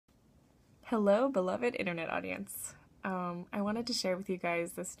Hello, beloved internet audience. I wanted to share with you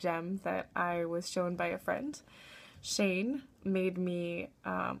guys this gem that I was shown by a friend. Shane made me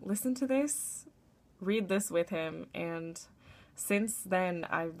listen to this, read this with him, and since then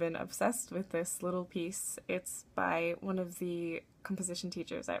I've been obsessed with this little piece. It's by one of the composition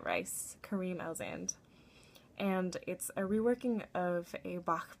teachers at Rice, Karim Al-Zand, and it's a reworking of a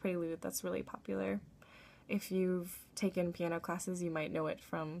Bach Prelude that's really popular. If you've taken piano classes, you might know it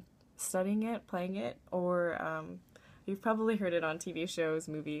from studying it, playing it, or you've probably heard it on TV shows,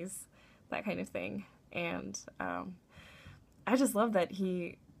 movies, that kind of thing. And I just love that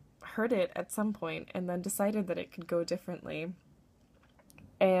he heard it at some point and then decided that it could go differently.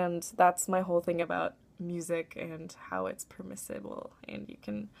 And that's my whole thing about music and how it's permissible, and you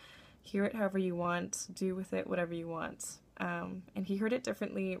can hear it however you want, do with it whatever you want. And he heard it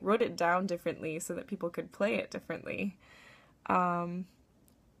differently, wrote it down differently so that people could play it differently.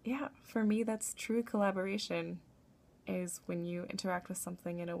 Yeah, for me, that's true collaboration, is when you interact with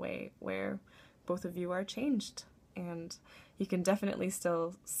something in a way where both of you are changed, and you can definitely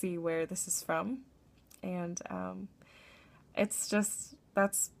still see where this is from. And it's just,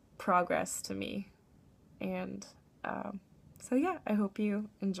 that's progress to me. And so yeah, I hope you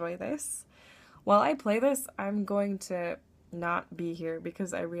enjoy this. While I play this, I'm going to not be here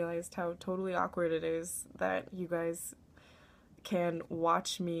because I realized how totally awkward it is that you guys can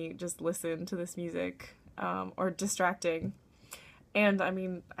watch me just listen to this music, or distracting. And I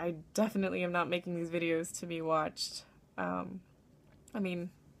mean, I definitely am not making these videos to be watched. I mean,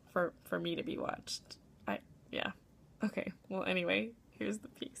 for me to be watched. Yeah. Okay, well anyway, here's the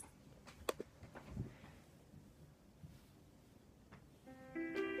piece.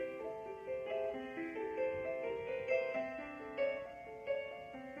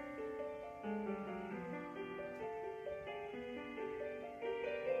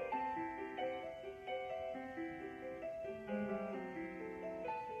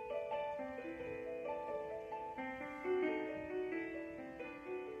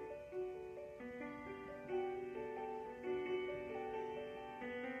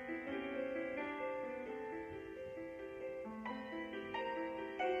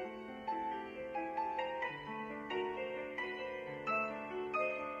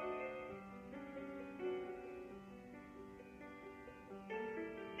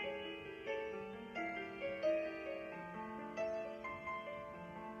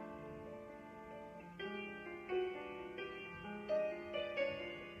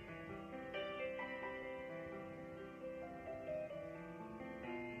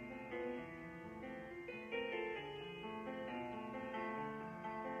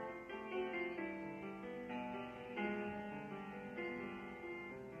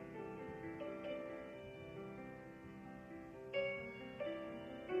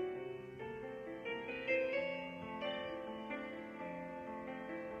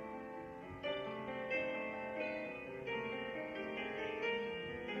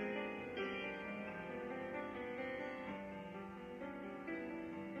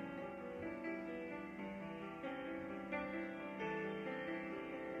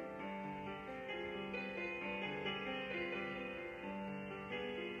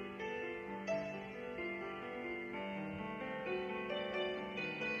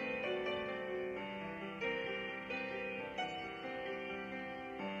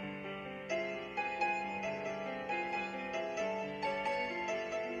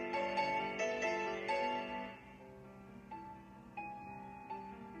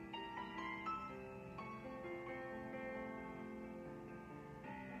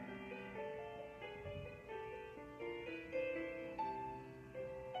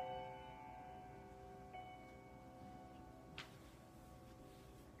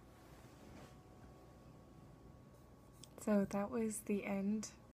 So that was the end